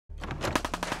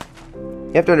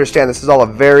You have to understand, this is all a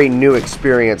very new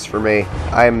experience for me.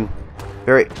 I'm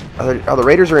very... Oh, the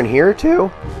raiders are in here,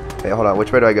 too? Okay, hold on.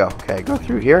 Which way do I go? Okay, go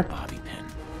through here.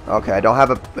 Okay, I don't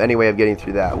have any way of getting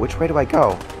through that. Which way do I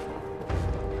go?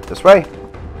 This way?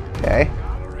 Okay.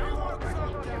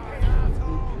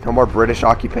 No more British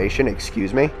occupation,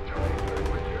 excuse me.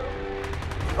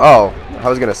 Oh, I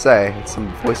was gonna say, it's some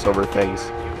voiceover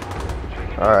things.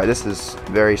 Alright, this is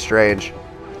very strange.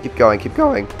 Keep going, keep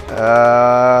going.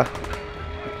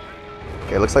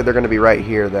 Okay, looks like they're gonna be right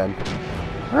here then.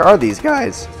 Where are these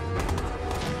guys?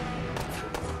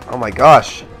 Oh my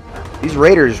gosh. These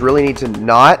raiders really need to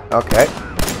not... Okay.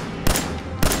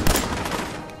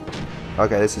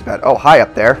 Okay, this is bad. Oh, hi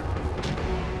up there.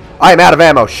 I am out of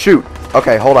ammo. Shoot.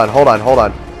 Okay, hold on, hold on, hold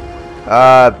on.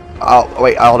 Oh,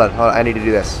 wait, hold on. I need to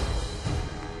do this.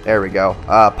 There we go.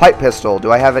 Pipe pistol.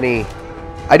 Do I have any...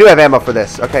 I do have ammo for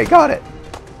this. Okay, got it.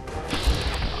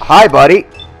 Hi, buddy.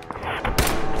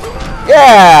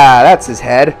 Yeah, that's his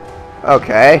head.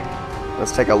 Okay.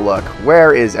 Let's take a look.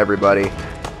 Where is everybody?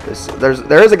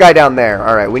 There is a guy down there.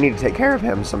 Alright, we need to take care of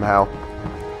him somehow.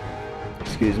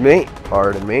 Excuse me.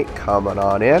 Pardon me. Coming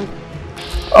on in.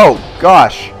 Oh,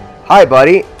 gosh. Hi,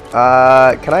 buddy.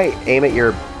 Can I aim at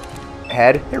your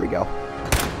head? There we go.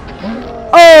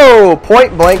 Oh!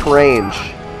 Point blank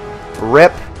range.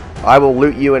 Rip. I will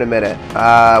loot you in a minute.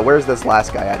 Where's this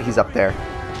last guy at? He's up there.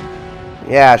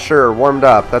 Yeah, sure. Warmed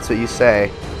up. That's what you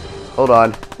say. Hold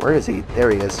on. Where is he?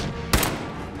 There he is.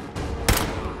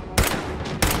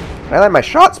 Can I land my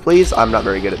shots, please? I'm not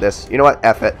very good at this. You know what?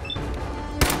 F it.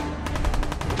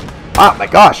 Ah, my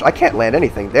gosh. I can't land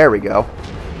anything. There we go.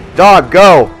 Dog,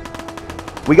 go!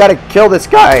 We gotta kill this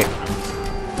guy.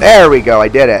 There we go. I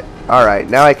did it. Alright,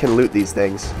 now I can loot these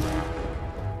things.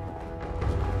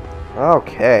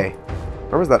 Okay.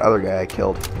 Where was that other guy I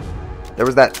killed? There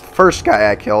was that first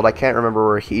guy I killed. I can't remember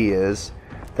where he is.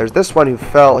 There's this one who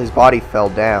fell. His body fell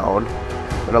down.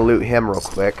 I'm gonna loot him real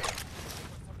quick.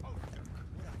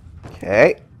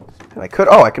 Okay. And I could...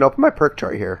 Oh, I can open my perk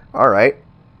chart here. Alright.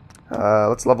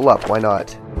 Let's level up. Why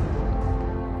not?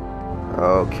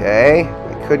 Okay.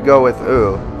 I could go with...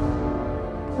 Ooh.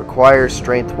 Requires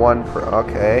strength 1 per...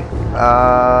 Okay.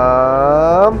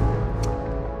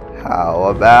 How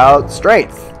about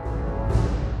strength?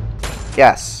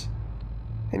 Yes.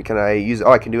 And can I use...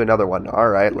 Oh, I can do another one.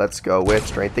 Alright, let's go with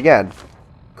strength again.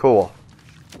 Cool.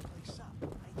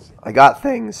 I got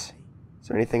things. Is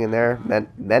there anything in there?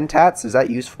 Mentats? Is that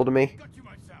useful to me?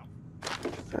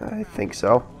 I think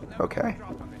so. Okay.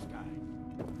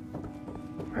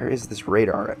 Where is this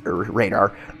raider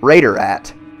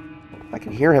at? I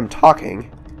can hear him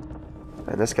talking.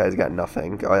 And this guy's got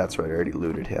nothing. Oh, that's right. I already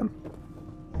looted him.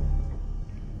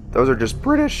 Those are just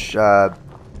British...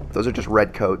 Those are just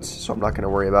red coats, so I'm not going to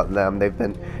worry about them. They've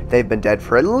been dead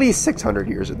for at least 600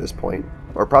 years at this point,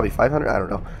 or probably 500. I don't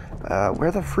know.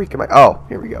 Where the freak am I? Oh,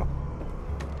 here we go.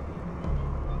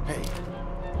 Hey.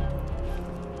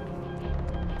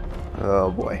 Oh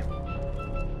boy.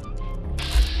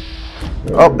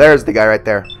 Oh, there's the guy right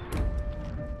there.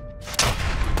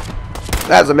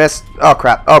 That was a miss. Oh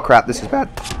crap! Oh crap! This is bad.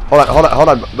 Hold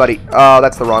on, buddy. Oh,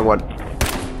 that's the wrong one.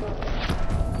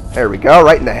 There we go,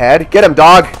 right in the head. Get him,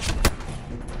 dog!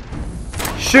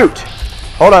 Shoot!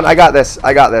 Hold on, I got this.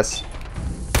 I got this.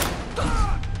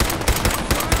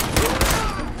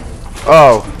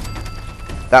 Oh.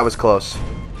 That was close.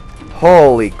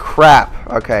 Holy crap.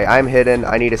 Okay, I'm hidden.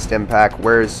 I need a stim pack.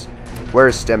 Where's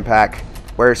stim pack?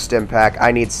 Where's stim pack?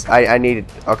 I need...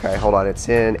 Okay, hold on. It's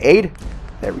in aid.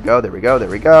 There we go, there we go, there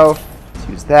we go. Let's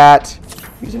use that.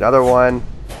 Use another one,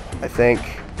 I think.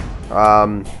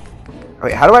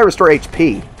 Wait, how do I restore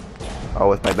HP? Oh,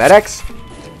 with my Mechs?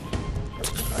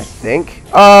 I think.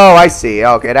 Oh, I see.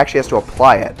 Okay, it actually has to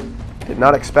apply it. Did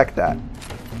not expect that.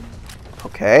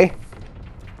 Okay.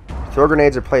 Throw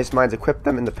grenades or place mines. Equip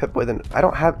them in the pip with an... I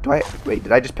don't have... Do I... Wait,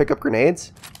 did I just pick up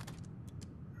grenades?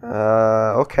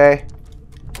 Okay.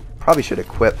 Probably should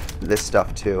equip this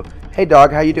stuff too. Hey,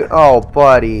 dog, how you doing? Oh,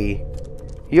 buddy.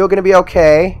 You gonna be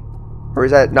okay? Or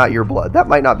is that not your blood? That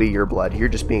might not be your blood. You're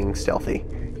just being stealthy.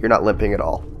 You're not limping at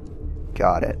all.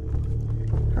 Got it.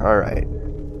 Alright.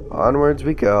 Onwards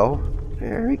we go.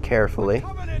 Very carefully.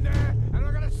 Coming in there, and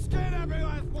I'm gonna skin every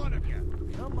last one of you.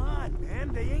 Come on,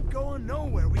 man. They ain't going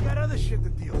nowhere. We got other shit to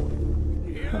deal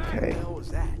with. Okay. What the hell was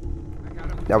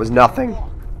that? That was nothing.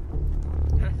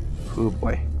 Oh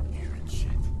boy.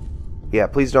 Yeah,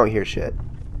 please don't hear shit.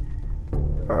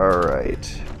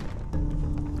 Alright.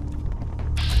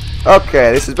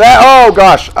 Okay, this is bad. Oh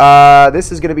gosh.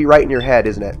 This is gonna be right in your head,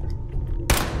 isn't it?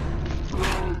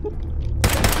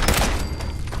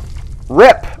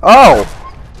 Rip! Oh!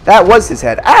 That was his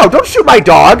head. Ow, don't shoot my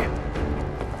dog!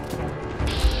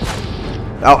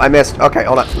 Oh, I missed. Okay,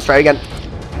 hold on. Let's try it again.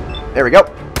 There we go.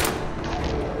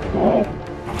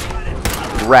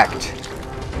 Wrecked.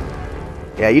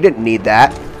 Yeah, you didn't need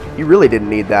that. You really didn't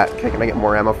need that. Okay, can I get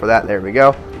more ammo for that? There we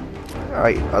go.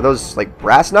 Alright, are those like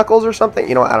brass knuckles or something?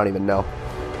 You know what? I don't even know.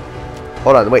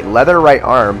 Hold on, wait, leather right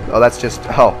arm. Oh, that's just...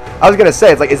 Oh, I was gonna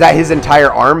say, it's like, is that his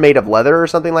entire arm made of leather or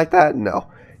something like that? No,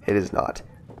 it is not.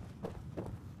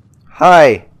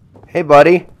 Hi. Hey,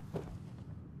 buddy.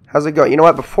 How's it going? You know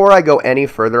what? Before I go any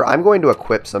further, I'm going to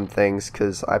equip some things,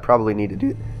 because I probably need to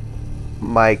do...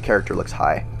 My character looks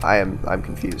high. I'm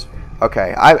confused.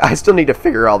 Okay, I still need to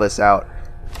figure all this out.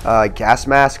 Gas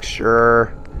mask,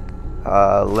 sure.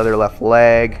 Leather left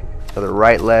leg. Leather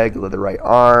right leg. Leather right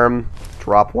arm.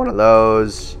 Drop one of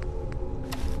those.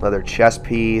 Leather chest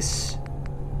piece.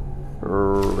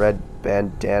 Red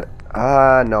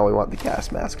bandana. No, we want the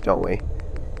gas mask, don't we?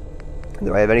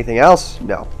 Do I have anything else?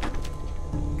 No.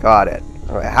 Got it.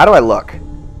 Alright, how do I look?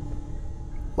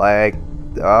 Like,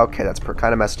 okay, that's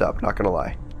kind of messed up, not gonna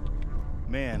lie.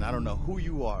 Man, I don't know who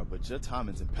you are, but your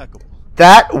timing's impeccable.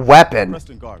 That weapon!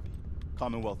 Preston Garvey,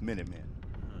 Commonwealth Minuteman.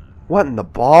 What in the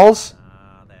balls?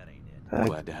 That ain't it. I'm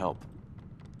glad to help.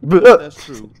 That's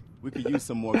true. We could use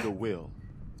some more goodwill.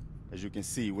 As you can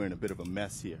see, we're in a bit of a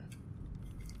mess here.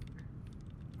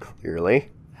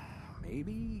 Clearly.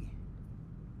 Maybe.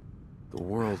 The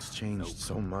world's changed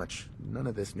so much. None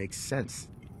of this makes sense.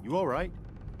 You all right?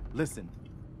 Listen,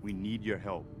 we need your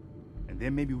help. And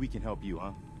then maybe we can help you,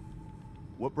 huh?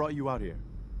 What brought you out here?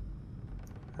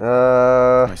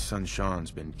 My son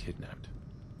Sean's been kidnapped.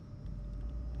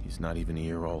 He's not even a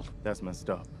year old. That's messed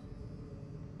up.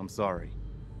 I'm sorry.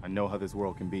 I know how this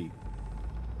world can be.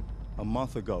 A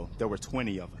month ago, there were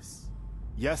 20 of us.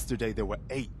 Yesterday, there were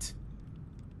 8.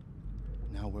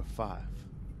 Now we're 5.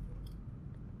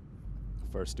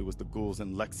 First, it was the ghouls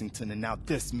in Lexington, and now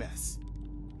this mess.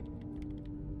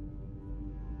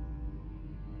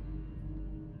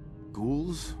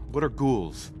 Ghouls? What are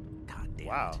ghouls? God damn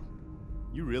Wow. it.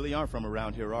 You really aren't from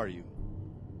around here, are you?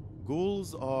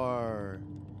 Ghouls are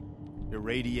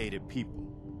irradiated people.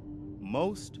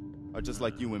 Most are just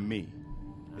like you and me.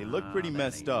 They look pretty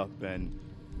messed up and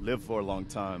live for a long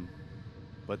time,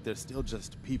 but they're still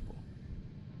just people.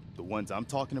 The ones I'm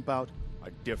talking about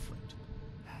are different.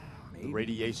 The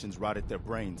radiations rotted their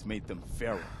brains, made them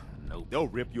feral. Nope. They'll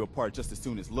rip you apart just as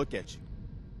soon as look at you.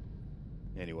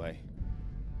 Anyway,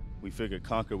 we figured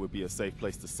Concord would be a safe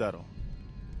place to settle.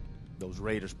 Those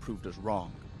raiders proved us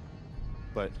wrong.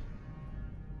 But,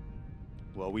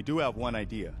 well, we do have one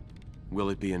idea. Will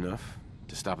it be enough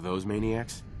to stop those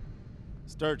maniacs?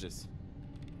 Sturgis,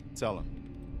 tell him.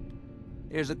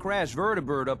 There's a crashed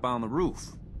vertibird up on the roof.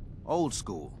 Old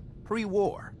school.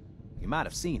 Pre-war. You might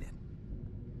have seen it.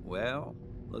 Well,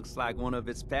 looks like one of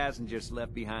its passengers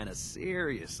left behind a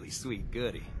seriously sweet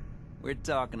goodie. We're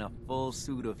talking a full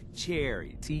suit of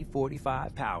cherry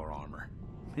T-45 power armor.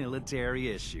 Military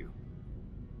issue.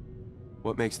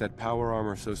 What makes that power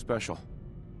armor so special?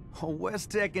 A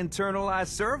West-Tech internalized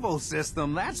servo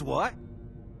system, that's what.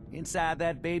 Inside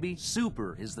that baby,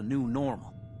 super is the new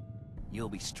normal. You'll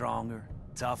be stronger,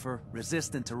 tougher,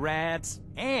 resistant to rads,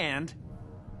 and...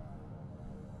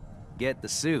 get the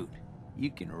suit. You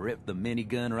can rip the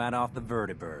minigun right off the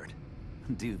vertibird.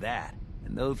 Do that,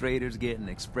 and those raiders get an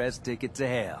express ticket to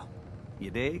hell.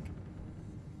 You dig?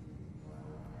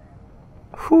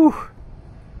 Whew.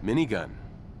 Minigun.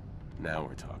 Now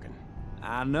we're talking.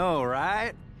 I know,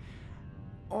 right?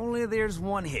 Only there's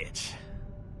one hitch.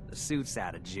 The suit's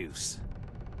out of juice.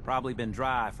 Probably been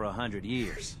dry for 100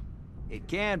 years. It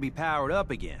can be powered up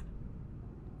again.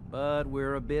 But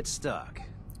we're a bit stuck.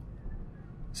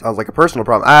 Sounds like a personal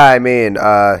problem. I mean,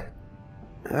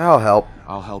 I'll help.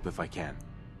 I'll help if I can.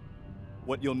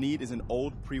 What you'll need is an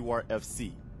old pre-war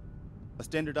FC, a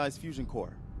standardized fusion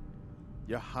core,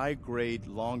 your high-grade,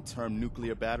 long-term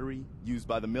nuclear battery used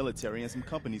by the military and some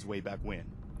companies way back when.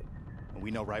 And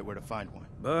we know right where to find one.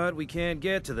 But we can't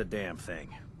get to the damn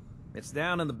thing. It's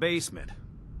down in the basement,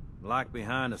 locked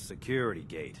behind a security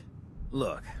gate.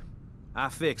 Look, I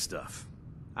fix stuff.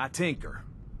 I tinker.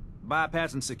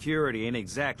 Bypassing security ain't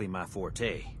exactly my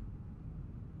forte.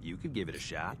 You could give it a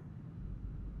shot.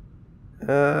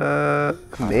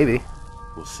 Maybe.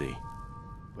 We'll see.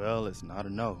 Well, it's not a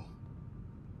no.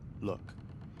 Look,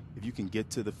 if you can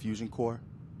get to the fusion core,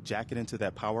 jack it into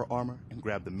that power armor, and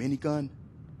grab the minigun,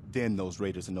 then those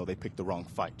raiders will know they picked the wrong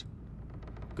fight.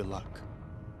 Good luck.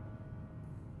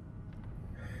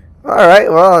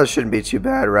 Alright, well, it shouldn't be too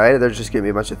bad, right? There's just gonna be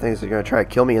a bunch of things that are gonna try to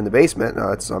kill me in the basement. No,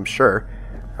 that's, I'm sure.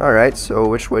 Alright, so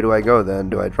which way do I go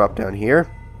then? Do I drop down here?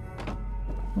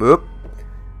 Boop.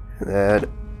 And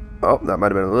then, oh, that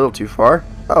might have been a little too far.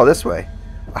 Oh, this way.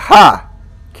 Aha!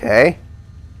 Okay.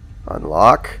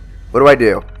 Unlock. What do I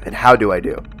do? And how do I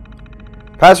do?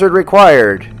 Password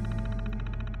required.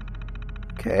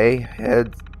 Okay,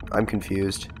 I'm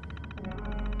confused.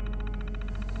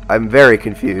 I'm very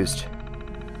confused.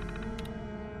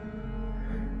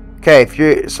 Okay, if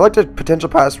you select a potential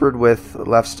password with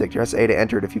left stick, press A to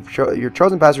enter it. If your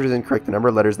chosen password is incorrect, the number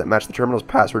of letters that match the terminal's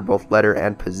password, both letter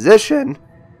and position,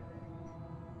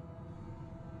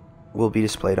 will be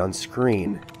displayed on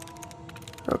screen.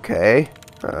 Okay.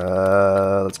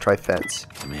 Let's try fence.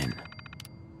 I'm in.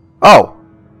 Oh!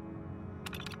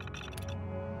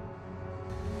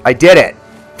 I did it!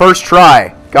 First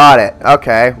try! Got it.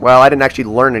 Okay. Well, I didn't actually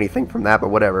learn anything from that, but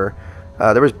whatever.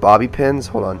 There was bobby pins.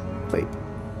 Hold on. Wait.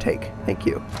 Take. Thank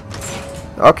you.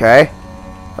 Okay.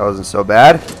 That wasn't so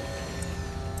bad.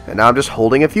 And now I'm just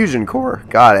holding a fusion core.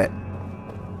 Got it.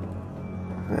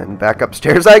 And back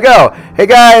upstairs I go. Hey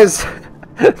guys!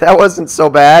 That wasn't so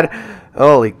bad.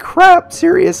 Holy crap.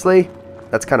 Seriously?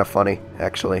 That's kind of funny,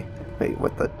 actually. Wait,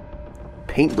 what the...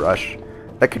 Paintbrush?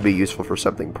 That could be useful for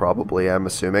something, probably, I'm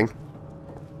assuming.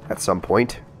 At some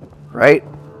point. Right?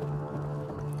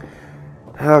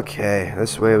 Okay,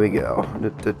 this way we go.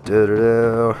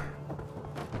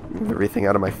 Move everything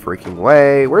out of my freaking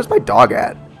way. Where's my dog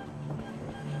at?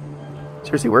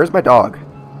 Seriously, where's my dog?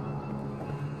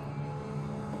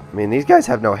 I mean, these guys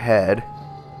have no head.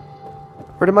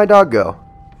 Where did my dog go?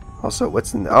 Also,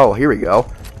 what's in... Oh, here we go.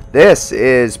 This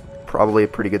is probably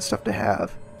pretty good stuff to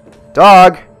have.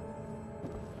 Dog!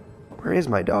 Where is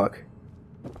my dog?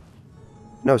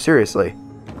 No, seriously.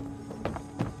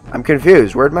 I'm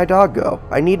confused. Where'd my dog go?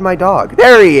 I need my dog.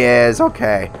 There he is!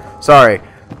 Okay. Sorry.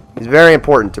 He's very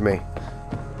important to me.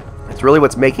 It's really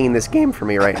what's making this game for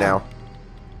me right now.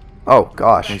 Oh,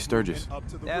 gosh. Hey, Sturgis.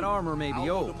 That armor may be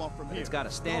old, but it's got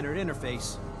a standard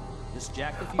interface. Just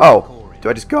jack the fusion Oh, core in. do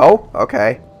I just go?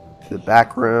 Okay. To the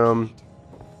back room.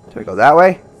 Do I go that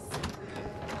way?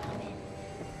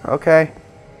 Okay.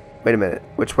 Wait a minute.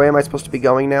 Which way am I supposed to be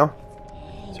going now?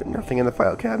 Is there nothing in the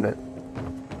file cabinet?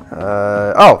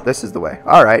 Oh, this is the way.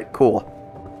 Alright, cool.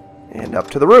 And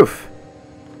up to the roof.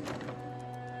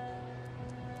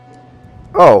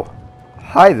 Oh,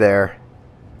 hi there.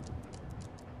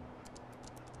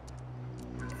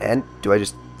 And do I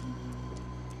just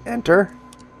enter?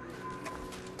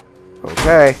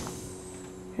 Okay.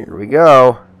 Here we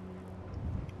go.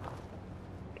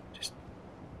 Just...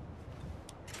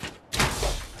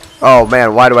 Oh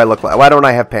man, why do I look like... Why don't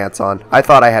I have pants on? I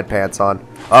thought I had pants on.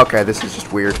 Okay, this is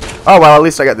just weird. Oh well, at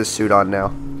least I got this suit on now.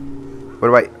 What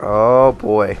do I... Oh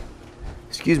boy.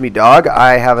 Excuse me, dog.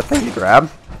 I have a thing to grab.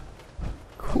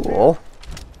 Cool.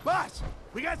 Boss,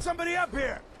 we got somebody up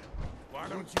here. Why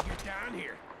don't you get down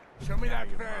here? Show me that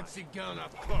fancy gun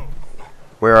up close.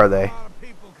 Where are they? A lot of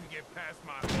people could get past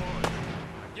my boys.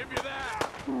 I give you that.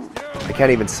 I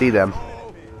can't even see them.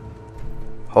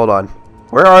 Hold on.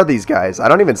 Where are these guys? I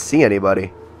don't even see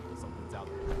anybody.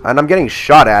 And I'm getting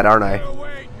shot at, aren't I?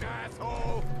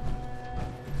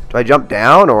 Do I jump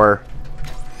down or...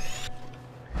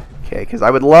 Okay, because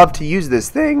I would love to use this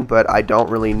thing, but I don't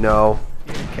really know.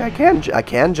 Okay, I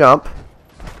can jump.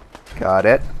 Got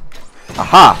it.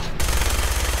 Aha!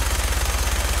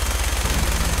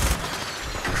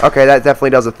 Okay, that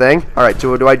definitely does a thing. Alright,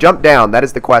 so do I jump down? That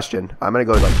is the question. I'm gonna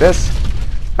go like this.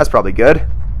 That's probably good.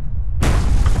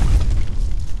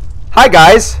 Hi,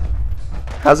 guys!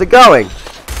 How's it going?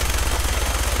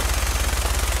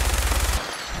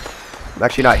 I'm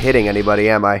actually not hitting anybody,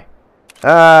 am I?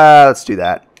 Let's do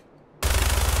that.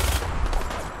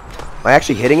 Am I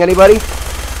actually hitting anybody?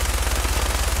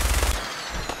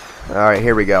 Alright,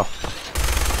 here we go.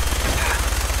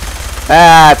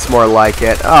 That's more like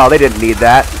it. Oh, they didn't need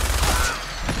that.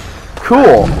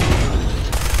 Cool.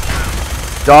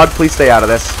 Dog, please stay out of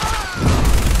this.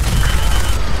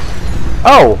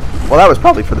 Oh, well that was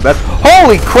probably for the best.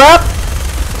 Holy crap!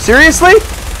 Seriously?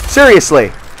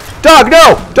 Seriously. Dog,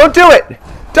 no! Don't do it!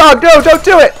 Dog, no, don't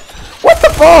do it! What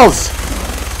the balls?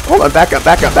 Hold on, back up,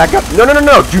 back up, back up. No, no, no,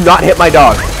 no. Do not hit my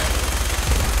dog.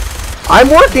 I'm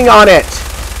working on it.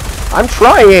 I'm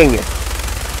trying.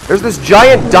 There's this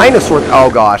giant dinosaur. Oh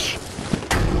gosh.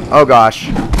 Oh gosh.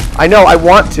 I know, I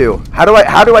want to. How do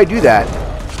I do that?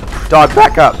 Dog,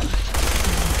 back up.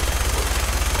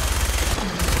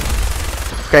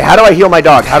 Okay, how do I heal my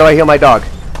dog? How do I heal my dog?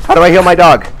 How do I heal my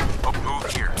dog?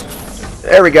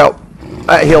 There we go.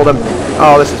 I healed him.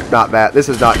 Oh, this is not bad. This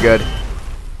is not good.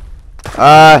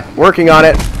 Working on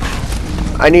it.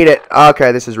 I need it.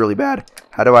 Okay, this is really bad.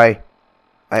 How do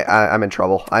I'm in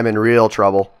trouble. I'm in real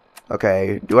trouble.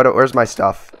 Okay, where's my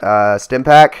stuff? Stim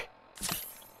pack.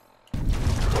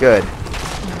 Good.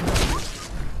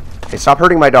 Okay, stop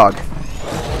hurting my dog.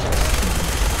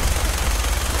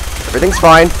 Everything's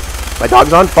fine. My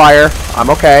dog's on fire. I'm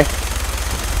okay.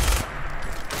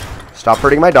 Stop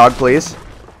hurting my dog, please.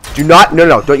 Do not...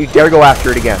 No, don't you dare go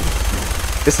after it again.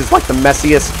 This is like the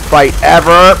messiest fight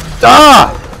ever.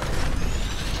 Ah!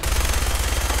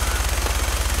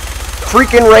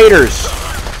 Freaking raiders.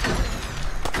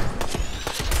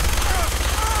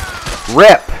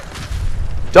 Rip.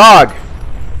 Dog.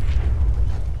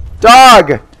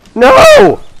 Dog.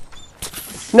 No!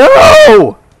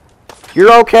 No!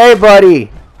 You're okay,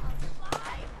 buddy.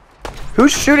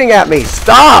 Who's shooting at me?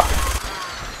 Stop!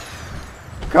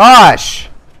 Gosh.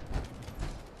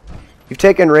 You've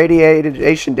taken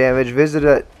radiation damage. Visit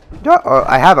a... Oh,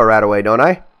 I have a rat away, don't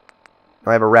I?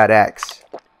 I have a rat X.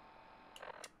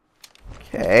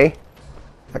 Okay.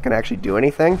 That can actually do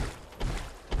anything?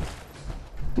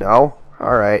 No?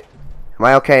 Alright. Am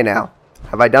I okay now?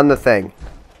 Have I done the thing?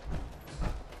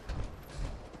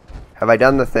 Have I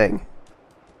done the thing?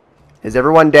 Is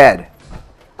everyone dead?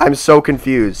 I'm so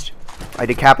confused. I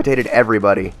decapitated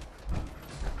everybody.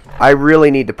 I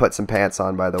really need to put some pants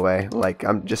on, by the way. Like,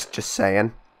 I'm just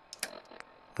saying.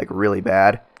 Like, really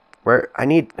bad. Where... I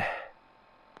need...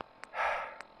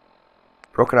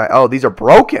 Broken eye. Oh, these are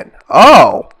broken.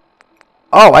 Oh!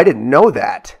 Oh, I didn't know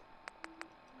that.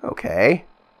 Okay.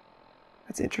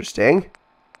 That's interesting.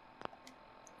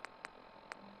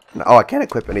 Oh, I can't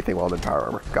equip anything while I'm in power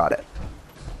armor. Got it.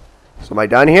 So am I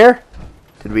done here?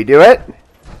 Did we do it?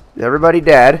 Is everybody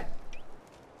dead?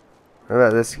 What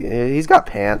about this? He's got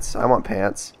pants. I want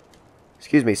pants.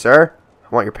 Excuse me, sir.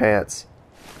 I want your pants.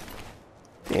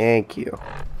 Thank you.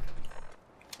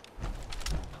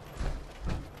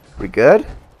 We good?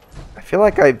 I feel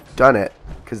like I've done it,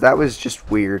 because that was just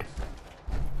weird.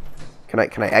 Can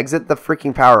I exit the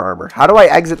freaking power armor? How do I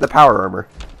exit the power armor?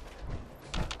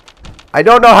 I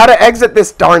don't know how to exit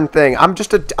this darn thing. I'm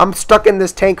stuck in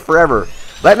this tank forever.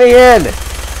 Let me in.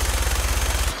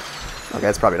 Okay,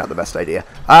 that's probably not the best idea.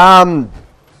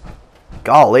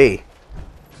 Golly.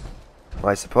 Well,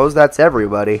 I suppose that's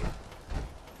everybody.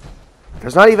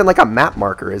 There's not even like a map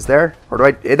marker, is there? Or do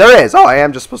I... There is! Oh, I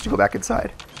am just supposed to go back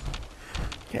inside.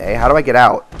 Okay, how do I get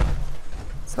out?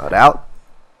 It's not out.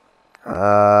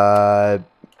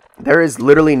 There is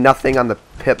literally nothing on the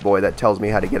Pip-Boy that tells me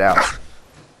how to get out.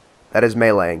 That is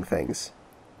meleeing things.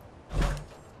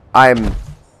 I'm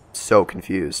so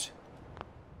confused.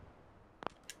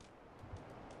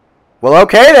 Well,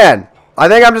 okay then. I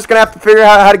think I'm just going to have to figure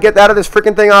out how to get out of this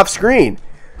freaking thing off screen.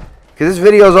 Because this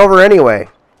video's over anyway.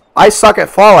 I suck at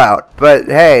Fallout, but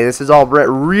hey, this is all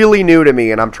really new to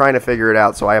me, and I'm trying to figure it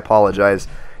out, so I apologize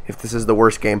if this is the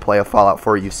worst gameplay of Fallout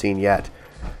 4 you've seen yet.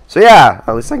 So yeah,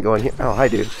 at least I can go in here. Oh, hi,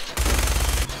 dude.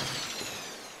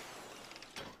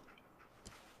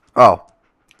 Oh.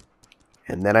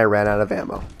 And then I ran out of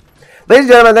ammo. Ladies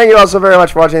and gentlemen, thank you all so very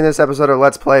much for watching this episode of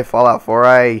Let's Play Fallout 4.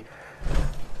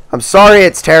 I'm sorry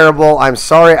it's terrible. I'm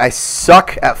sorry I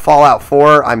suck at Fallout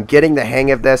 4. I'm getting the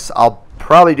hang of this. I'll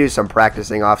probably do some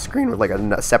practicing off screen with like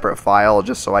a separate file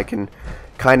just so I can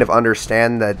kind of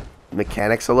understand the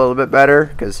mechanics a little bit better.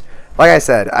 Because, like I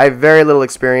said, I have very little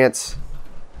experience.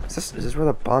 Is this where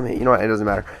the bomb hit? You know what? It doesn't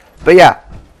matter. But yeah.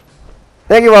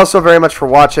 Thank you all so very much for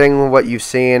watching what you've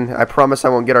seen. I promise I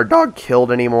won't get our dog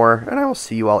killed anymore. And I will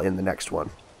see you all in the next one.